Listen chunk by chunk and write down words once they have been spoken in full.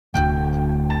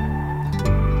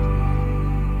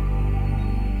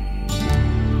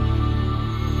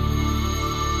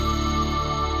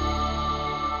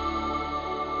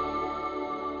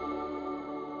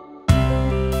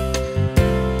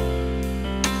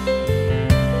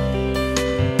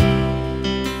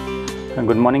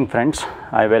Good morning friends,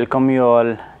 I welcome you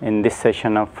all in this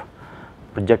session of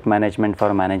project management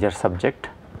for manager subject.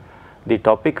 The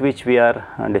topic which we are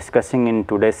discussing in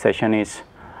today's session is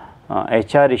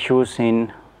HR issues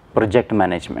in project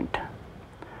management.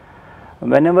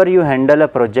 Whenever you handle a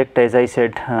project, as I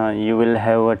said, you will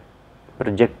have a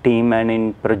project team, and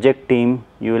in project team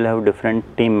you will have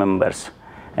different team members,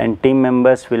 and team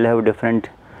members will have different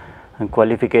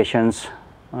qualifications.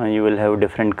 You will have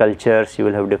different cultures, you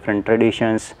will have different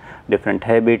traditions, different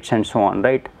habits and so on,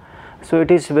 right. So, it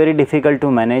is very difficult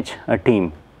to manage a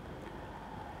team.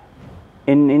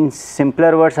 In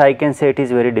simpler words, I can say it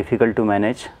is very difficult to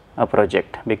manage a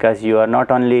project, because you are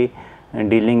not only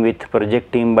dealing with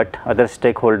project team but other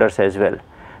stakeholders as well,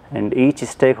 and each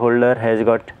stakeholder has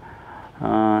got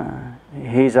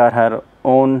his or her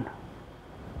own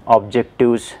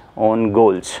objectives, own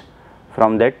goals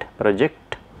from that project.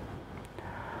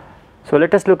 So,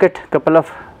 let us look at couple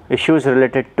of issues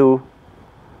related to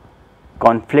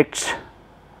conflicts,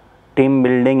 team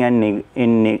building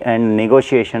and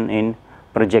negotiation in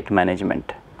project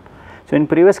management. So, in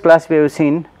previous class we have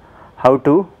seen how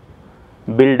to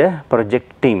build a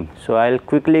project team. So, I will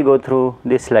quickly go through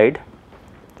this slide.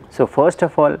 So, first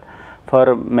of all,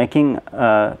 for making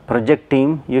a project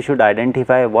team, you should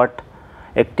identify what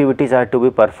activities are to be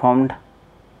performed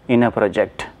in a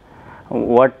project.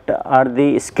 What are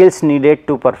the skills needed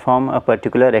to perform a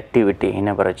particular activity in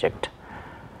a project.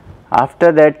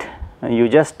 After that, you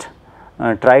just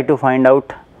try to find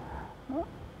out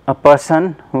a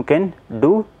person who can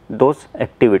do those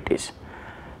activities.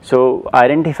 So,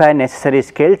 identify necessary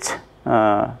skills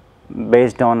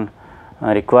based on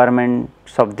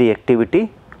requirements of the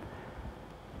activity.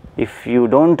 If you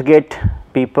do not get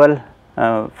people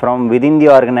from within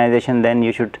the organization, then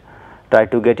you should try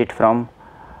to get it from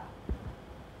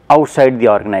outside the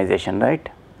organization, right.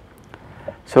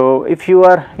 So, if you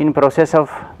are in process of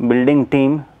building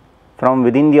team from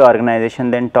within the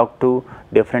organization, then talk to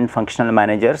different functional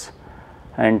managers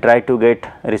and try to get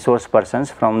resource persons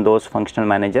from those functional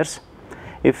managers.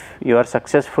 If you are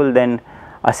successful, then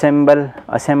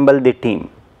assemble the team,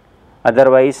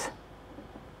 otherwise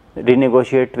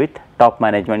renegotiate with top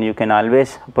management. You can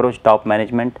always approach top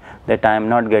management that I am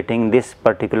not getting this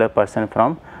particular person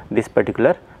from this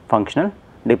particular functional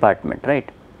department, right.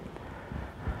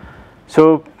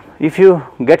 So, if you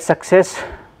get success,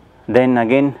 then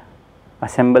again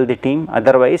assemble the team,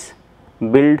 otherwise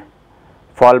build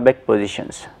fallback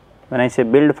positions. When I say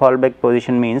build fallback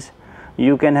position, means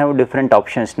you can have different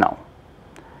options now.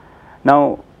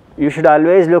 Now, you should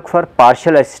always look for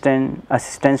partial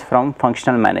assistance from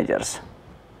functional managers.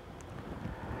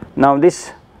 Now,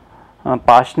 this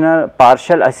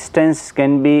partial assistance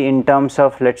can be in terms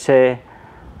of, let us say,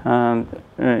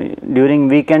 during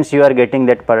weekends you are getting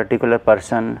that particular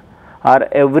person, or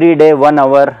every day 1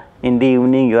 hour in the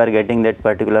evening you are getting that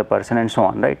particular person, and so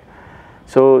on, right.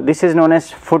 So, this is known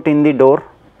as foot in the door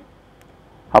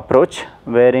approach,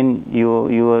 wherein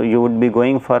you would be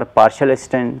going for partial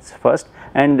assistance first,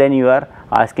 and then you are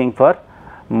asking for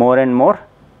more and more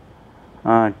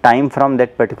time from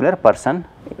that particular person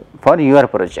for your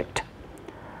project.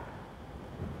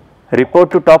 Report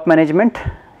to top management.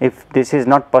 If this is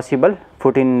not possible,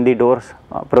 foot in the doors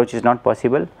approach is not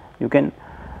possible, you can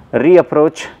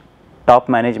re-approach top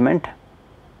management,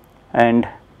 and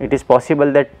it is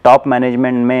possible that top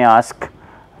management may ask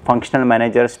functional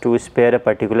managers to spare a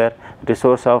particular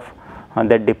resource of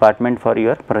that department for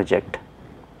your project.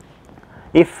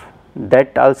 If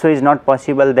that also is not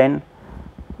possible, then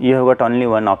you have got only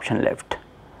one option left.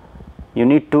 You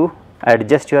need to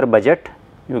adjust your budget,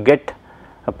 you get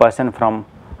a person from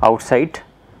outside,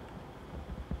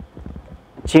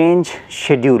 change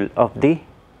schedule of the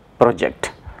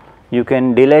project. You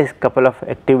can delay couple of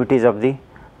activities of the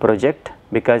project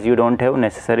because you do not have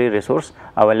necessary resource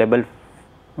available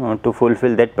to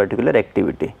fulfill that particular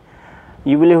activity.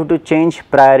 You will have to change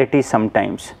priorities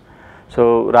sometimes.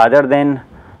 So, rather than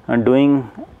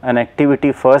doing an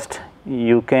activity first,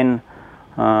 you can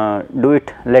do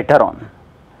it later on,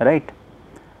 right.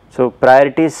 So,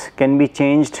 priorities can be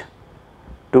changed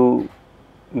to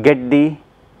get the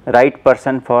right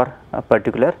person for a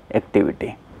particular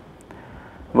activity.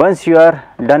 Once you are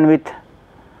done with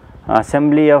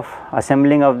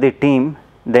assembling of the team,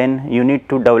 then you need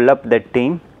to develop that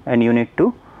team, and you need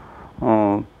to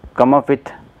come up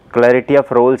with clarity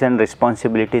of roles and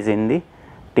responsibilities in the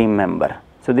team member.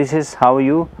 So, this is how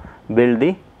you build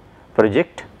the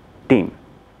project team.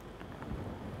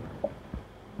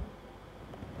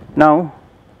 Now,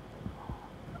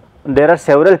 there are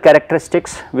several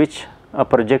characteristics which a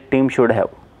project team should have.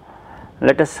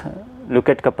 Let us look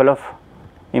at couple of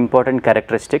important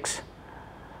characteristics,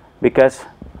 because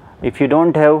if you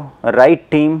don't have a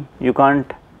right team, you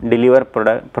can't deliver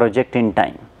project in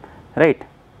time, right.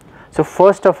 So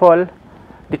first of all,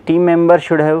 the team member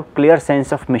should have clear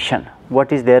sense of mission.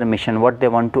 What is their mission, what they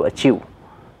want to achieve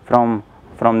from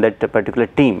that particular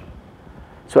team.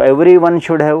 So everyone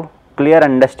should have clear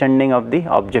understanding of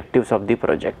the objectives of the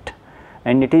project,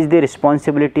 and it is the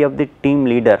responsibility of the team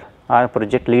leader or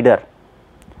project leader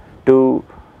to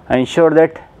ensure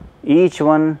that each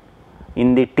one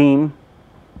in the team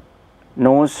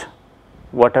knows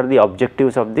what are the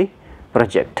objectives of the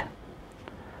project.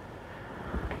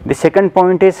 The second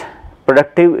point is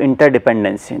productive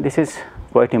interdependency. This is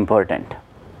quite important.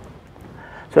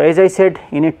 So as I said,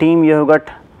 in a team you have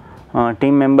got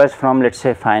team members from, let's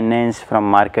say, finance, from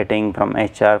marketing, from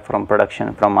HR, from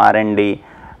production, from R&D,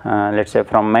 let's say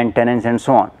from maintenance and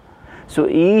so on. So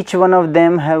each one of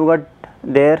them have got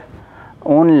their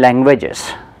own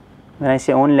languages. When I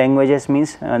say own languages,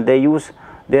 means they use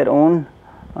their own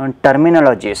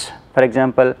terminologies. For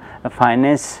example, a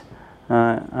finance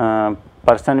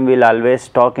person will always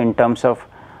talk in terms of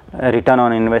return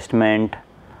on investment,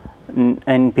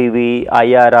 NPV,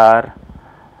 IRR,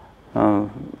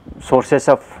 sources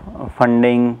of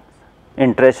funding,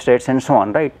 interest rates and so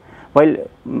on, right. While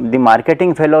the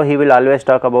marketing fellow, he will always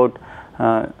talk about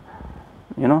brand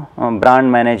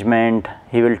management,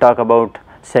 he will talk about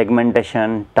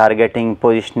segmentation, targeting,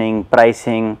 positioning,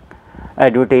 pricing,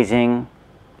 advertising,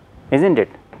 isn't it.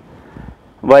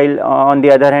 While on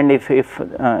the other hand, if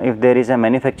there is a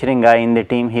manufacturing guy in the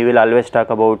team, he will always talk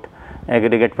about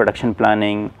aggregate production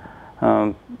planning,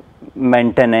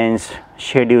 maintenance,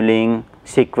 scheduling,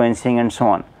 sequencing and so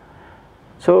on.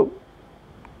 So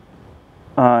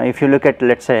if you look at,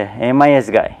 let's say, MIS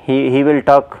guy, he will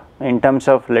talk in terms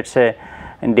of, let's say,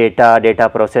 data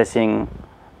processing,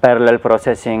 parallel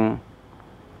processing,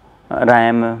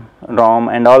 RAM, ROM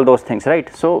and all those things, right.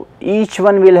 So each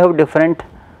one will have different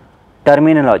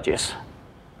terminologies,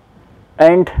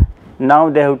 and now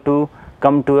they have to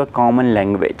come to a common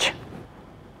language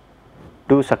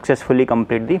to successfully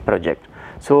complete the project.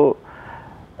 So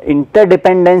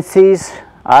interdependencies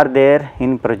are there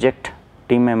in project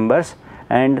team members,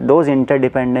 and those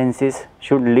interdependencies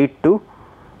should lead to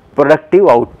productive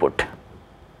output,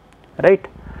 right.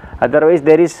 Otherwise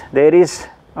there is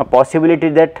a possibility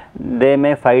that they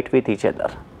may fight with each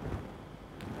other,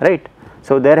 right.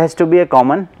 So there has to be a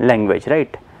common language,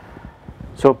 right.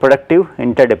 So productive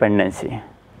interdependency,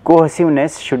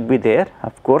 cohesiveness should be there,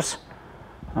 of course.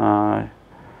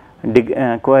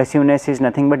 Cohesiveness is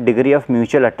nothing but degree of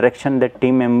mutual attraction that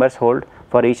team members hold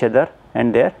for each other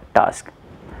and their task.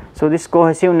 So this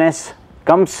cohesiveness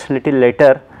comes little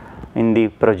later in the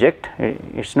project.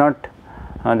 It's not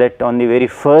that on the very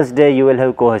first day you will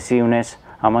have cohesiveness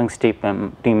amongst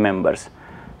team members.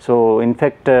 So in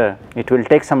fact it will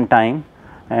take some time,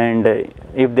 and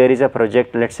if there is a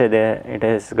project, let's say it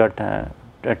has got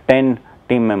 10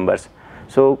 team members,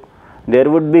 so there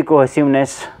would be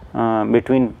cohesiveness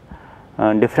between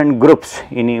different groups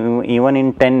even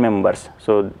in 10 members.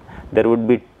 So there would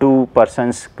be 2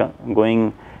 persons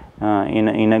going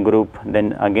in a group,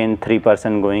 then again 3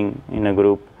 persons going in a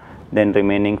group, then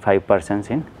remaining 5 persons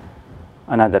in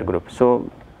another group. So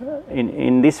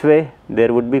in this way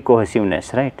there would be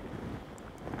cohesiveness, right.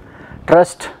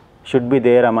 Trust should be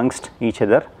there amongst each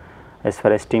other as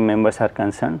far as team members are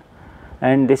concerned,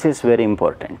 and this is very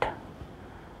important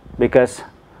because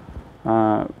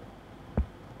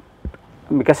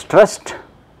trust,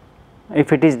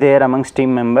 if it is there amongst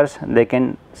team members, they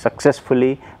can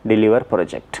successfully deliver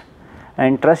project.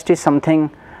 And trust is something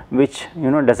which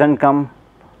doesn't come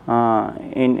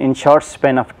in short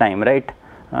span of time, right.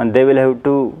 They will have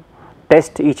to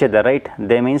test each other, right.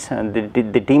 They means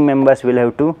the team members will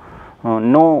have to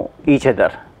know each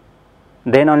other,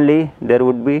 then only there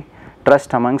would be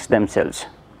trust amongst themselves.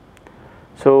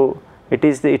 So it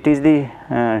is the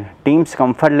team's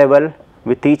comfort level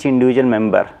with each individual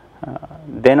member,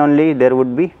 then only there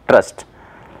would be trust.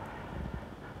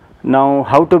 Now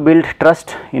how to build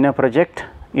trust in a project?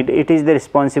 It is the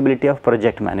responsibility of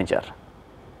project manager,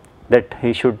 that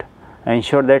he should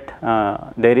ensure that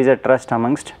there is a trust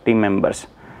amongst team members.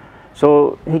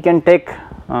 So he can take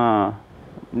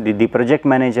the project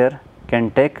manager can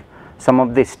take some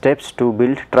of the steps to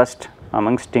build trust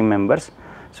amongst team members.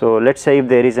 So let us say if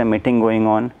there is a meeting going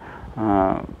on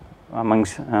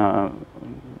amongst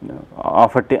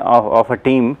of a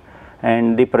team,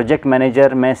 and the project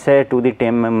manager may say to the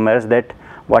team members that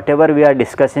whatever we are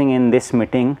discussing in this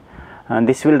meeting,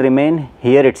 this will remain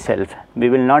here itself, we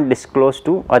will not disclose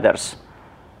to others,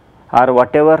 or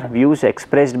whatever views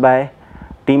expressed by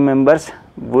team members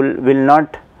will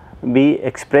not be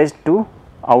expressed to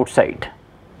outsider,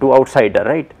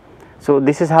 right. So,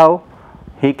 this is how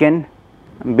he can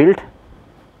build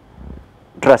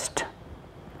trust,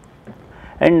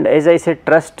 and as I said,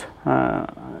 trust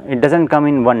it does not come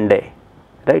in one day,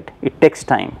 right, it takes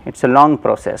time, it is a long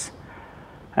process.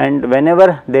 And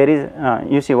whenever there is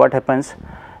you see what happens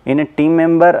in a team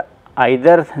member,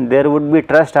 either there would be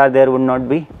trust or there would not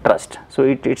be trust. So,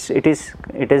 it is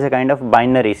a kind of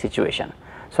binary situation.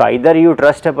 So, either you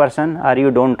trust a person or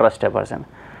you do not trust a person.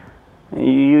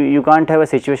 You can't have a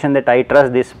situation that I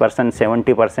trust this person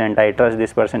 70%, I trust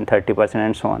this person 30%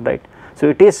 and so on, right. So,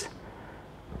 it is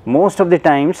most of the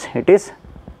times it is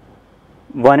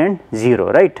 1 and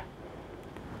 0, right.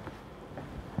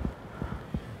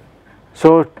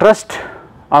 So, trust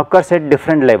occurs at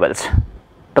different levels,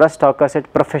 trust occurs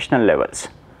at professional levels.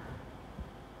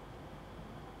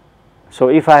 So,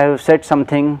 if I have said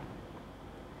something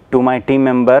to my team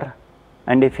member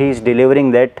and if he is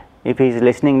delivering that, if he is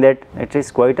listening that, it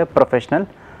is quite a professional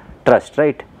trust,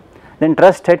 right. Then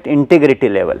trust at integrity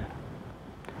level,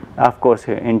 of course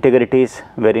integrity is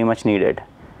very much needed.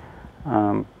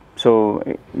 So,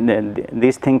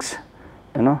 these things,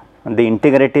 you know, the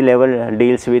integrity level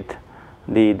deals with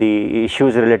the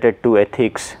issues related to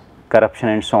ethics, corruption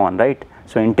and so on, right.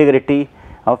 So, integrity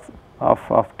of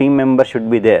team members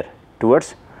should be there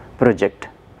towards project,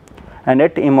 and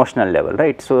at emotional level,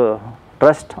 right. So,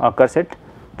 trust occurs at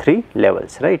 3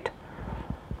 levels, right.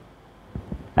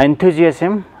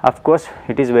 Enthusiasm, of course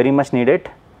it is very much needed.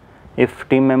 If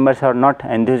team members are not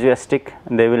enthusiastic,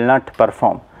 they will not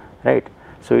perform, right.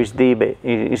 So, it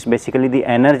is basically the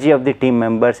energy of the team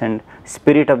members and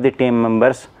spirit of the team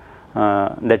members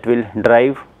that will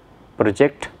drive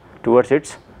project towards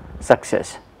its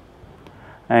success.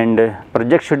 And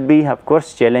project should be of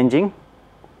course challenging,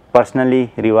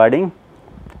 personally rewarding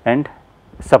and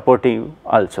supportive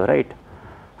also, right.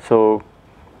 So,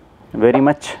 very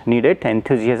much needed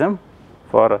enthusiasm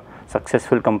for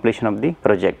successful completion of the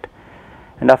project.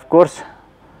 And of course,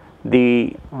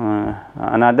 the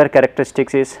another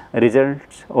characteristics is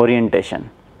results orientation.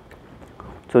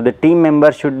 So, the team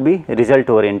member should be result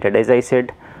oriented. As I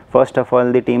said, first of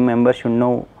all the team member should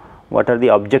know what are the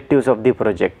objectives of the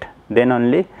project, then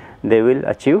only they will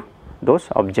achieve those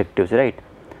objectives, right.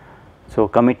 So,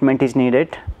 commitment is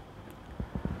needed.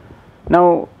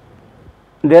 Now,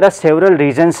 there are several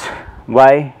reasons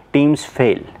why teams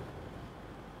fail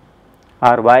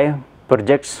or why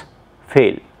projects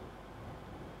fail.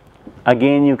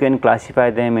 Again you can classify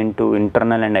them into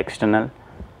internal and external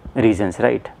reasons,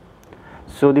 right.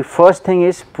 So, the first thing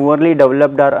is poorly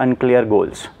developed or unclear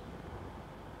goals.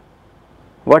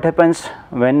 What happens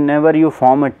whenever you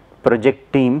form a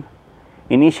project team,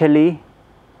 initially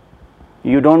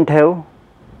you do not have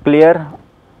clear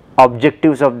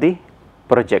objectives of the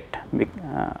project.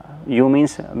 You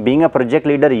means being a project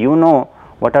leader, you know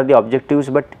what are the objectives,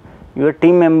 but your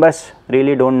team members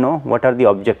really do not know what are the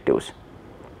objectives.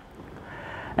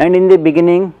 And in the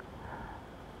beginning,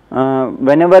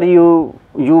 whenever you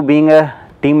being a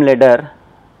team leader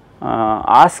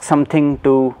ask something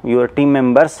to your team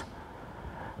members,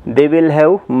 they will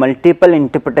have multiple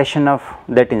interpretation of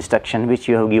that instruction which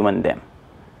you have given them,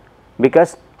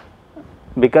 because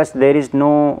there is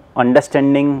no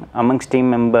understanding amongst team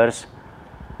members.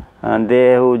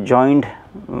 They have joined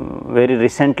very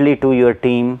recently to your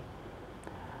team,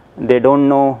 they do not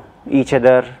know each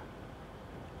other,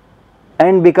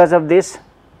 and because of this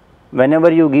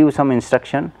whenever you give some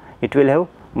instruction, it will have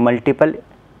multiple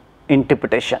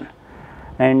interpretation,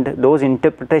 and those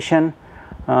interpretation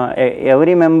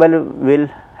every member will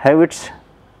have its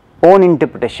own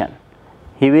interpretation.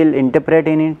 He will interpret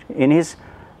in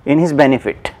his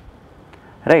benefit,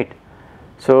 right.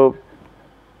 So,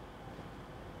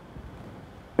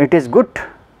 it is good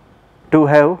to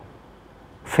have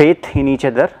faith in each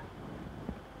other,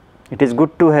 it is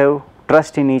good to have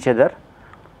trust in each other,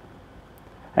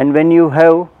 and when you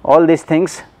have all these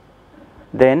things,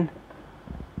 then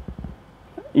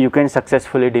you can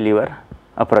successfully deliver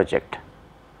a project.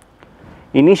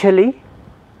 Initially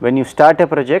when you start a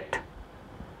project,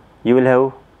 you will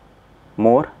have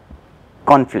more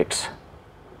conflicts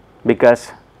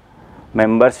because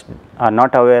members are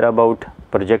not aware about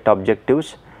project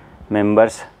objectives,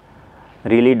 members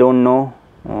really do not know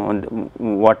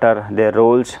what are their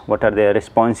roles, what are their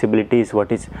responsibilities,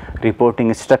 what is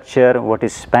reporting structure, what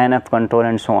is span of control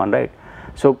and so on, right.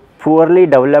 So, poorly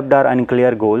developed or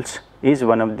unclear goals is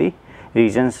one of the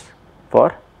reasons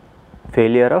for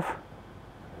failure of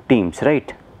teams,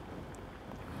 right.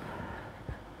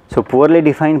 So, poorly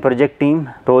defined project team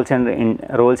roles and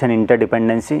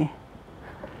interdependency,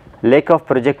 lack of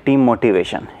project team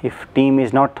motivation. If team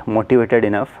is not motivated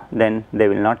enough, then they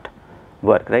will not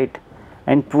work, right?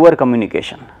 And poor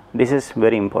communication, this is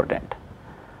very important.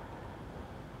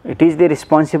 It is the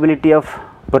responsibility of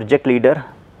project leader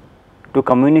to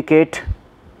communicate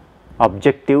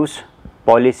objectives,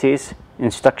 policies,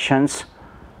 instructions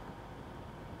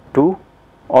to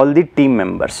all the team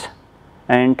members,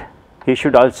 and he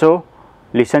should also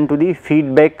listen to the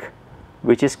feedback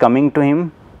which is coming to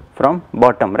him from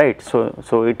bottom, right?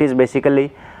 So it is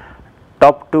basically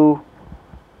top to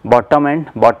bottom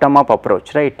and bottom up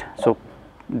approach, right? So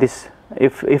this,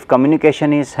 if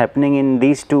communication is happening in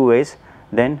these two ways,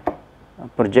 then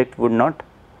project would not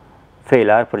fail,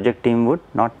 our project team would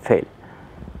not fail.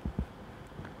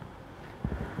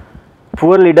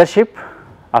 Poor leadership,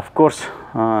 of course,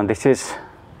 this is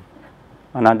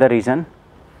another reason.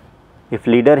 If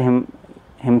leader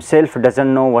himself does not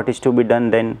know what is to be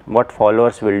done, then what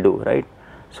followers will do, right?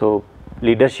 So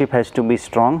leadership has to be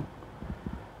strong.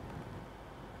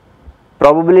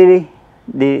 Probably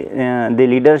the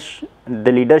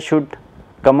leader should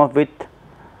come up with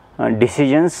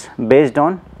decisions based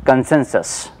on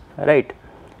consensus, right?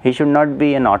 He should not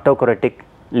be an autocratic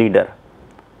leader.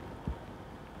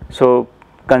 So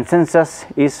consensus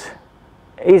is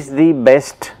the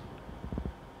best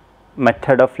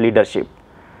method of leadership,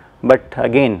 but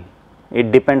again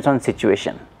it depends on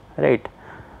situation, right?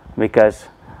 Because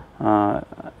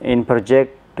in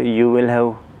project you will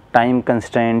have time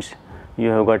constraints, you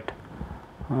have got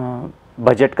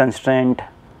budget constraint,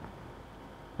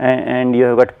 and you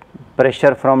have got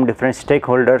pressure from different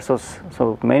stakeholders.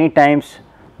 So many times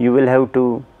you will have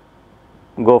to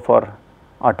go for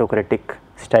autocratic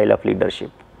style of leadership.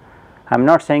 I am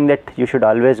not saying that you should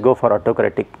always go for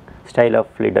autocratic style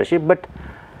of leadership, but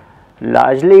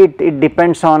largely it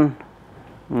depends on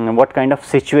what kind of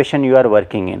situation you are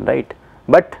working in, right?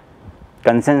 But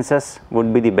consensus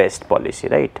would be the best policy,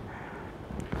 right?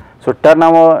 So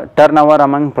turnover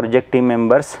among project team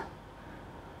members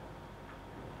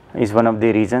is one of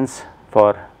the reasons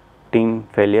for team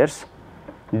failures.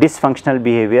 Dysfunctional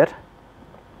behavior,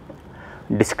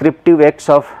 descriptive acts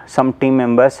of some team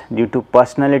members due to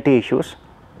personality issues.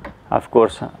 Of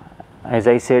course, as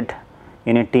I said,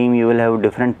 in a team you will have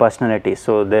different personalities,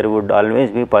 so there would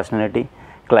always be personality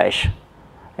clash.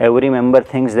 Every member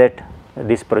thinks that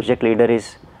this project leader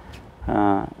is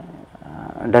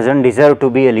doesn't deserve to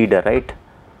be a leader, right?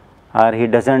 Or he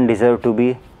doesn't deserve to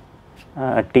be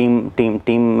a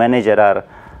team manager or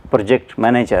project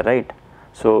manager, right?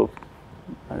 So,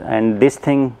 and this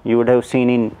thing you would have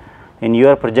seen in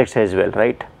your projects as well,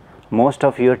 right? Most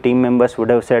of your team members would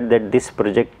have said that this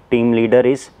project team leader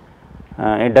is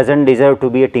it doesn't deserve to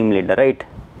be a team leader, right?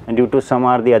 And due to some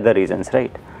or the other reasons,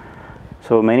 right?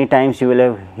 So many times you will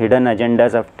have hidden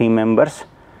agendas of team members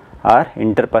or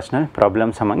interpersonal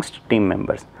problems amongst team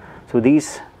members. So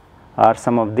these are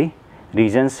some of the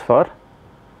reasons for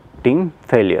team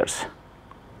failures.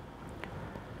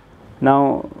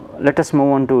 Now let us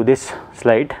move on to this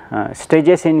slide,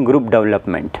 stages in group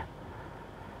development.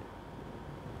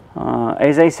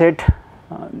 As I said,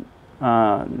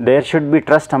 there should be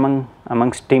trust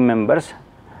amongst team members,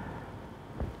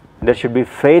 there should be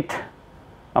faith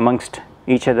amongst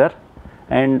each other,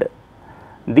 and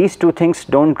these two things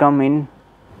don't come in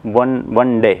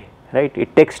one day, right?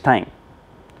 It takes time.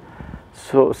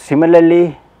 So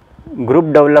similarly,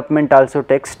 group development also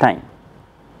takes time.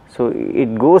 So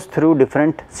it goes through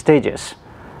different stages.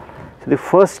 So the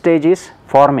first stage is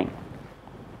forming.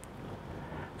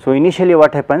 So initially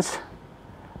what happens,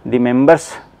 the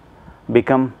members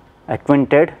become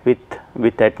acquainted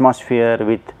with atmosphere,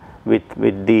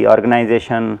 with the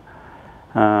organization,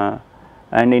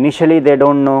 and initially they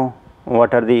don't know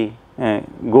what are the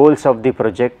goals of the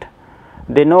project.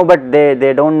 They know, but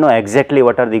they don't know exactly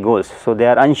what are the goals. So they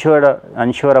are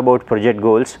unsure about project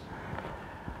goals,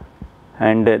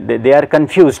 and they are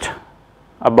confused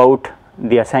about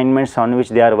the assignments on which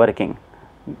they are working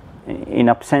in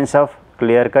absence of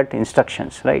clear-cut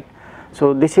instructions, right?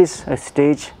 So this is a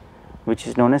stage which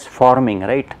is known as forming,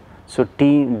 right? So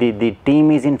the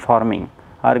team is in forming,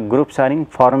 our groups are in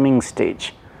forming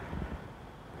stage.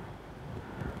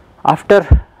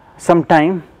 After some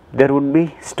time there would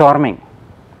be storming.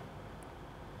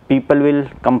 People will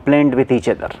complain with each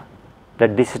other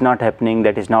that this is not happening,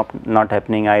 that is not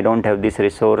happening, I don't have this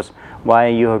resource, why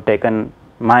you have taken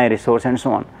my resource, and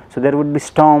so on. So there would be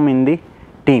storm in the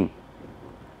team,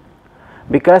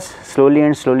 because slowly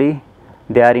and slowly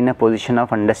they are in a position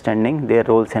of understanding their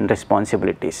roles and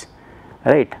responsibilities,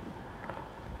 right?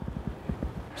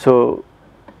 So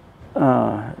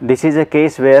this is a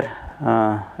case where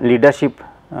leadership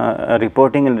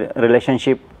reporting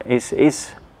relationship is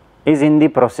in the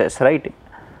process, right? It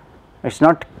is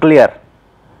not clear.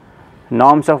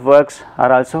 Norms of works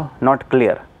are also not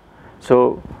clear.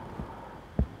 So,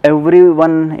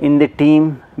 everyone in the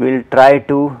team will try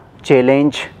to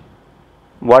challenge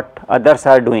what others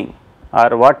are doing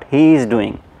or what he is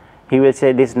doing. He will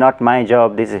say, this is not my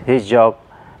job, this is his job,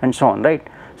 and so on, right?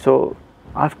 So,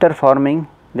 after forming,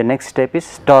 the next step is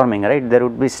storming, right? There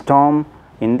would be storm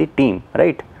in the team,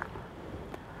 right?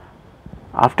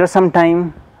 After some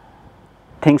time,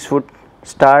 things would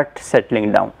start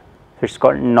settling down. It is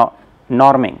called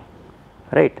norming,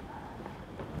 right?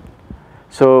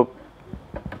 So,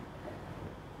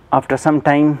 after some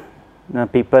time,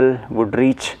 people would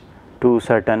reach to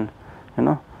certain,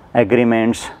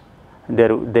 agreements.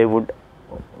 They would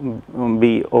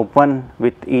be open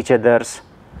with each others,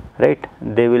 right?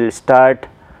 They will start,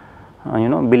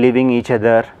 believing each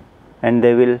other, and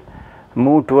they will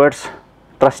move towards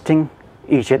trusting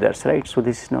each others, right? So,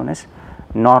 this is known as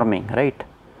norming, right?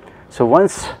 So,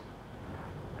 once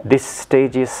this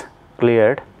stage is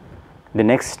cleared, the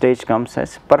next stage comes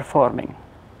as performing.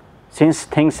 Since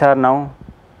things are now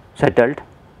settled,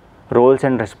 roles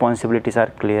and responsibilities are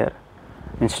clear,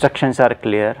 instructions are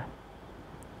clear,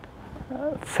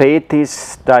 faith is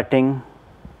starting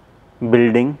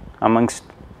building amongst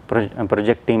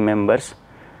project team members,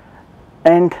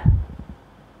 and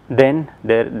then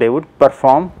they would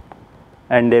perform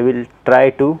and they will try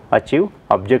to achieve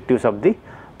objectives of the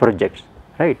projects,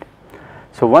 right.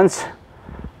 So, once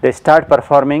they start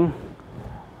performing,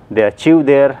 they achieve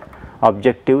their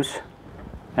objectives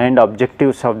and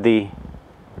objectives of the,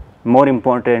 more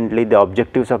importantly, the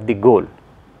objectives of the goal.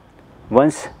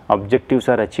 Once objectives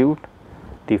are achieved,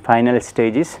 the final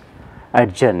stage is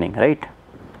adjourning, right.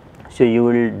 So, you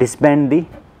will disband the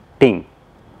team.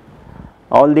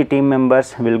 All the team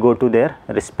members will go to their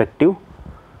respective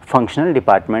functional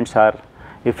departments, or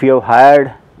if you have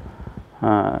hired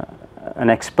an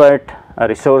expert, a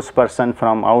resource person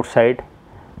from outside,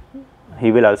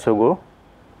 he will also go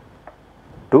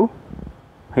to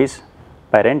his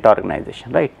parent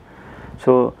organization, right.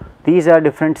 So, these are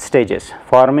different stages: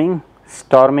 forming,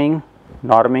 storming,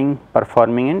 norming,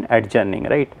 performing, and adjourning,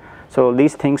 right. So,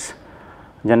 these things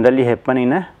generally happen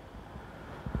in a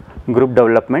group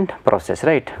development process,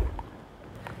 right.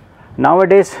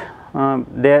 Nowadays,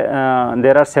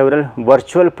 there are several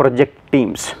virtual project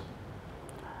teams.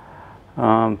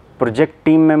 Project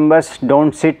team members do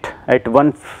not sit at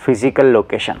one physical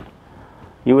location.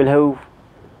 You will have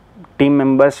team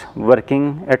members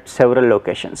working at several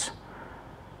locations,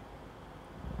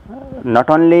 not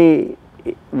only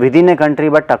within a country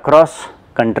but across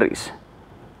countries.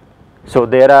 So,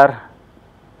 there are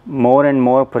more and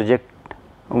more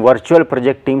virtual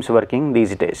project teams working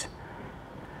these days.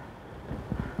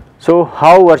 So,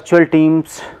 how virtual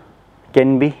teams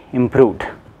can be improved?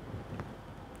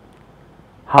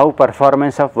 How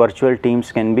performance of virtual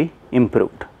teams can be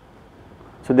improved?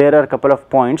 So, there are a couple of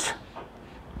points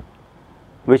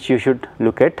which you should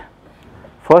look at.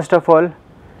 First of all,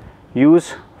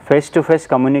 use face to face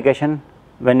communication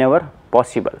whenever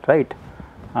possible, right,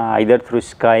 either through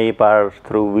Skype or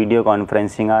through video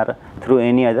conferencing or through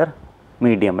any other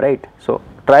medium, right. So,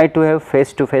 try to have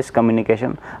face to face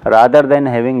communication rather than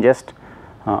having just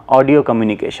audio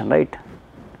communication, right.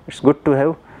 It is good to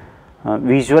have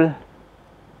visual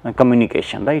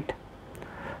communication, right.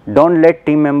 Do not let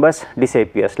team members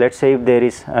disappear. Let us say if there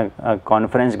is a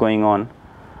conference going on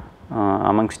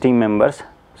amongst team members,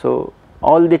 so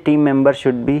all the team members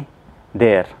should be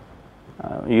there.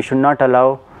 You should not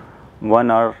allow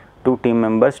one or two team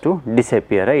members to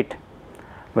disappear, right,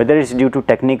 whether it is due to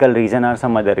technical reason or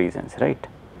some other reasons, right.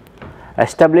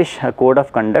 Establish a code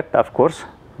of conduct. Of course,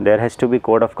 there has to be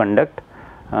code of conduct.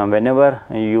 Whenever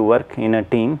you work in a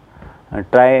team,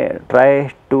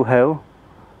 try to have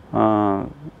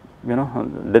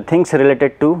the things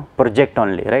related to project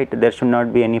only, right. There should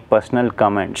not be any personal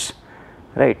comments,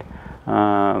 right.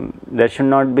 There should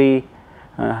not be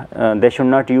they should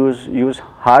not use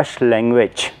harsh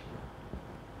language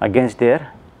against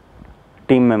their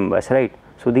team members, right.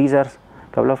 So, these are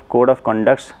couple of code of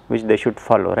conducts which they should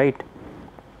follow, right.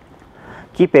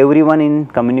 Keep everyone in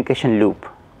communication loop.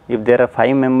 If there are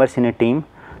 5 members in a team,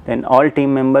 then all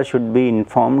team members should be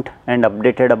informed and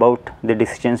updated about the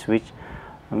decisions which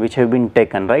have been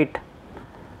taken, right.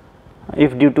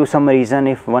 If due to some reason,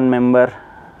 if one member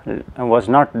was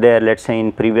not there, let us say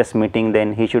in previous meeting,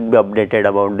 then he should be updated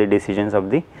about the decisions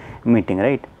of the meeting,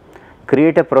 right.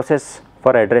 Create a process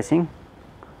for addressing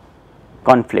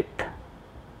conflict,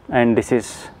 and this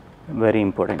is very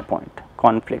important point.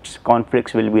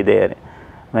 Conflicts will be there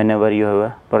whenever you have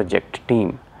a project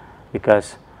team,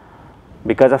 because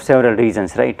of several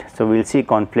reasons, right. So, we will see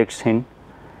conflicts in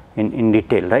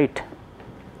detail, right.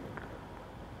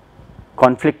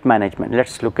 Conflict management, let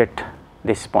us look at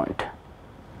this point,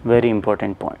 very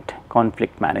important point,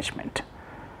 conflict management.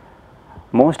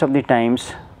 Most of the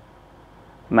times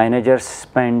managers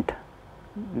spend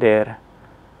their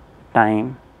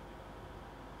time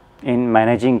in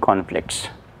managing conflicts,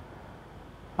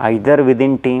 either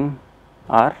within team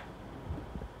or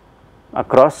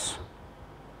across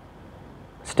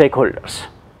stakeholders.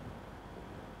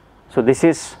 So, this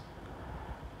is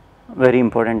very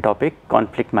important topic,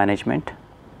 conflict management,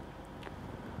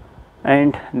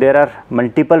 and there are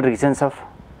multiple reasons of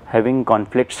having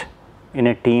conflicts in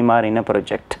a team or in a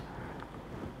project.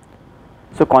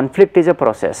 So, conflict is a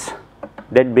process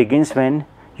that begins when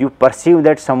you perceive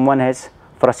that someone has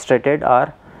frustrated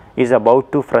or is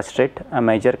about to frustrate a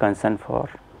major concern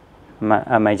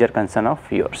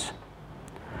of yours.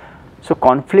 So,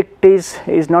 conflict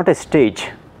is not a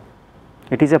stage,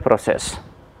 it is a process,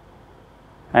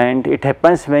 and it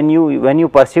happens when you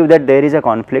perceive that there is a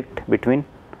conflict between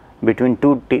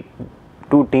two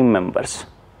team members,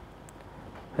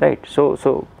 right.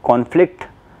 So, conflict,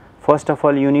 first of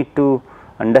all you need to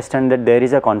understand that there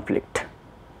is a conflict,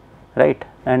 right,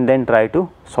 and then try to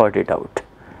sort it out.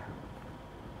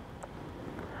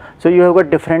 So, you have got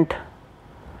different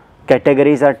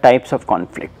categories or types of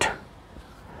conflict,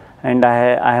 and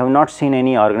I have not seen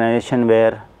any organization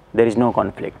where there is no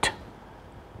conflict.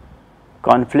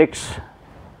 Conflicts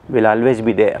will always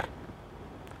be there.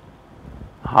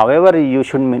 However, you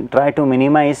should try to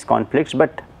minimize conflicts,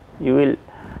 but you will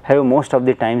have most of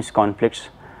the times conflicts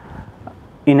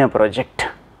in a project,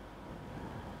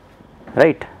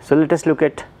 right. So, let us look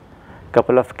at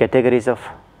couple of categories of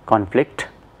conflict.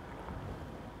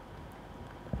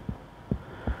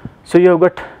 So, you have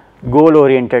got goal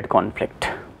oriented conflict.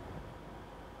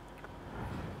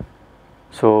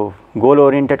 So, goal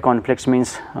oriented conflicts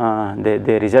means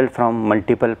they result from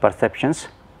multiple perceptions.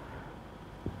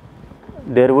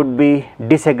 There would be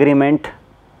disagreement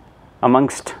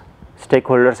amongst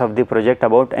stakeholders of the project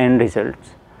about end results,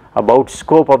 about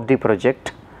scope of the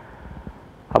project,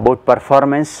 about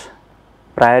performance,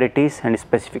 priorities and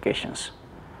specifications.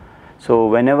 So,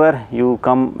 whenever you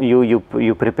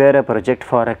prepare a project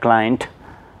for a client,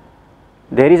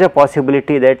 there is a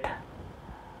possibility that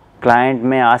client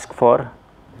may ask for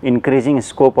increasing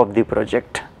scope of the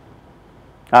project,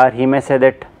 or he may say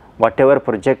that whatever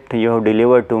project you have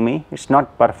delivered to me, it is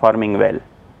not performing well.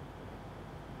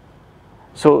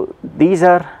 So, these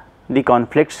are the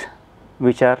conflicts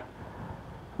which are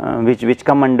which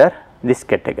come under this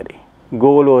category,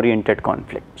 goal oriented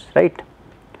conflicts, right.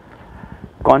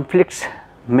 Conflicts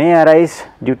may arise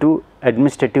due to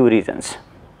administrative reasons.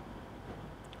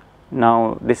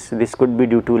 Now, this could be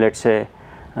due to, let us say,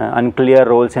 unclear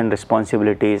roles and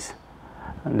responsibilities.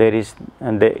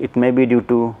 It may be due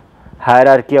to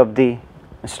hierarchy of the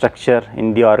structure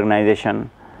in the organization.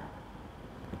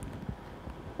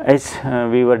 As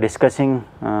we were discussing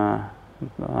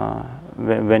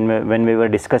when we were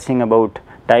discussing about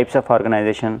types of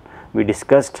organization, we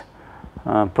discussed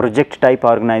project type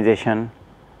organization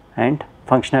and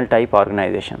functional type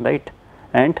organization, right,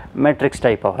 and matrix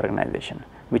type of organization,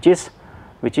 which is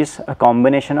a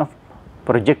combination of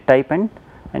project type and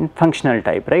functional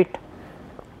type, right.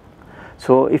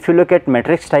 So, if you look at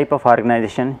matrix type of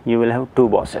organization, you will have two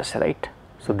bosses, right.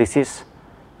 So, this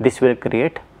will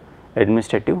create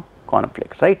administrative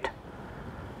conflict, right,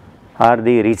 or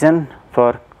the reason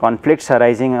for conflicts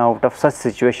arising out of such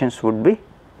situations would be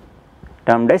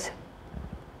termed as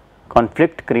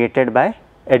conflict created by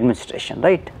administration,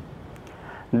 right.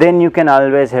 Then you can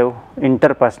always have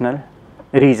interpersonal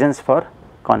reasons for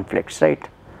conflicts, right.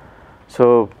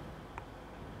 So,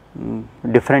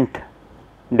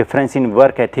 difference in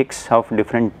work ethics of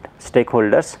different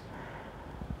stakeholders,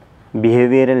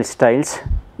 behavioral styles,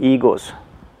 egos,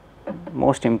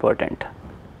 most important.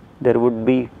 There would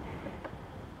be,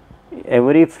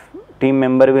 every team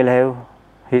member will have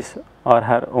his or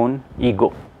her own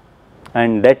ego,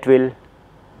 and that will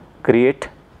create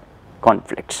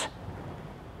conflicts.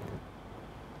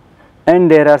 And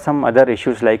there are some other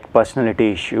issues like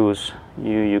personality issues.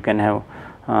 You can have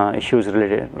issues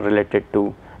related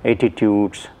to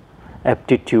attitudes,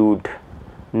 aptitude,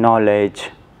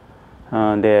 knowledge,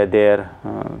 their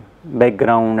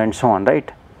background and so on,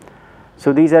 right.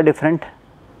 So, these are different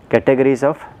categories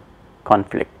of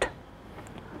conflict.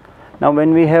 Now,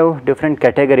 when we have different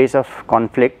categories of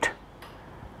conflict,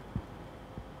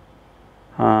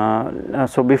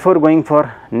 so before going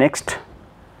for next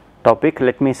topic,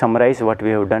 let me summarize what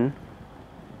we have done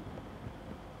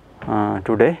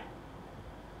today.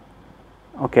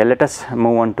 Okay, let us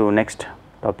move on to next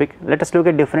topic. Let us look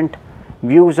at different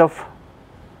views of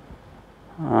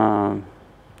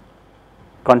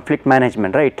conflict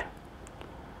management, right.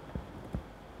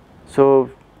 So,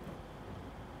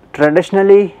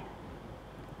 traditionally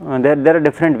there are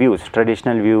different views,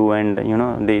 traditional view and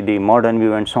the modern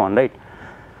view and so on, right.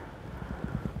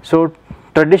 So,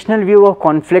 traditional view of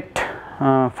conflict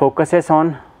focuses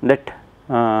on that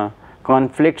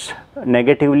conflicts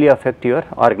negatively affect your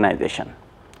organization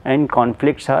and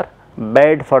conflicts are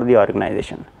bad for the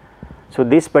organization. So,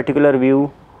 this particular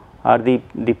view, or the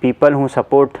people who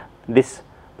support this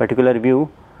particular view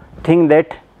think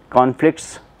that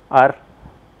conflicts are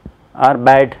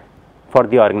bad for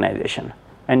the organization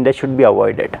and they should be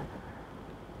avoided,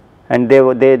 and they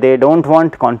do not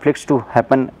want conflicts to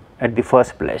happen at the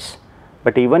first place,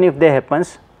 but even if they happen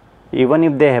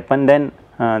then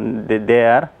they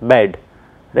are bad,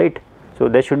 right. So,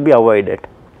 they should be avoided,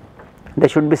 they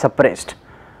should be suppressed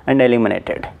and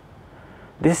eliminated.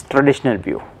 This is traditional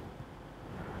view.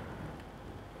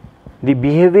 The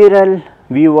behavioral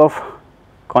view of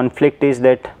conflict is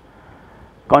that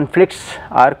conflicts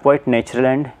are quite natural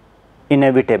and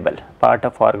inevitable part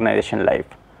of organization life.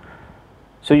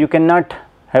 So, you cannot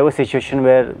have a situation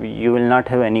where you will not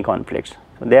have any conflicts.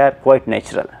 So, they are quite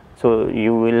natural. So,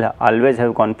 you will always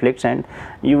have conflicts and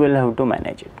you will have to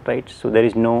manage it, right. So, there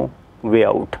is no way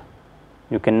out,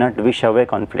 you cannot wish away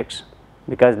conflicts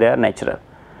because they are natural.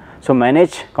 So,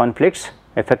 manage conflicts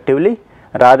effectively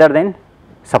rather than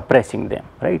suppressing them,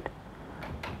 right.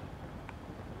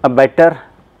 A better,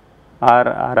 or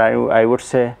I would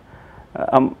say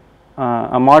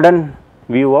a modern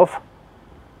view of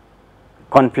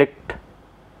conflict.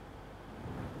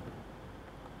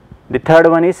 The third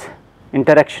one is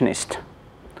interactionist.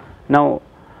 Now,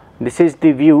 this is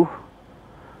the view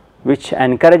which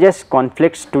encourages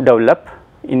conflicts to develop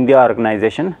in the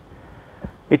organization.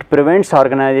 It prevents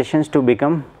organizations to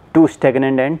become too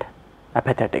stagnant and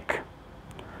apathetic.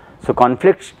 So,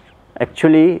 conflicts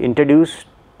actually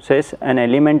introduces an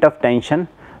element of tension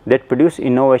that produce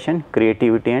innovation,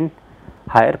 creativity and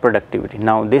higher productivity.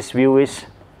 Now, this view is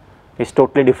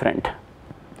totally different.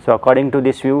 So, according to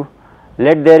this view,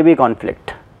 let there be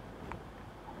conflict.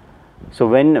 So,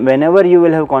 whenever you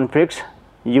will have conflicts,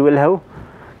 you will have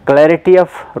clarity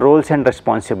of roles and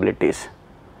responsibilities.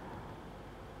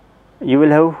 You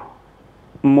will have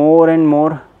more and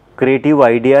more creative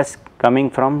ideas coming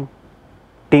from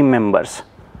team members,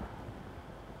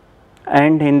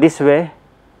 and in this way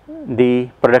the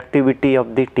productivity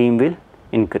of the team will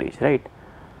increase, right.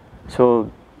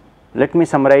 So, let me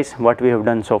summarize what we have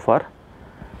done so far.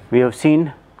 We have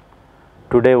seen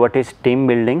today what is team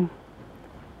building,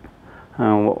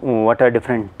 what are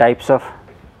different types of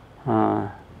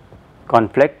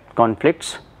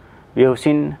conflicts. We have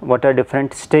seen what are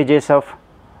different stages of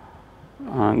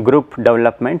group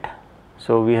development.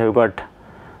 So, we have got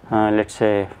let us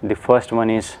say the first one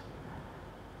is,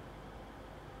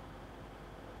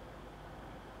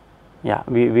 we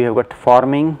have got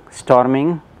forming,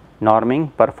 storming,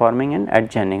 norming, performing and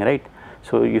adjourning, right.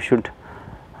 So, you should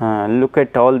look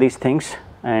at all these things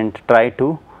and try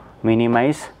to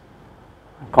minimize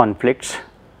conflicts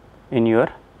in your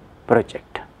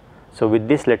project. So, with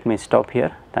this let me stop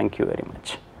here. Thank you very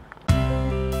much.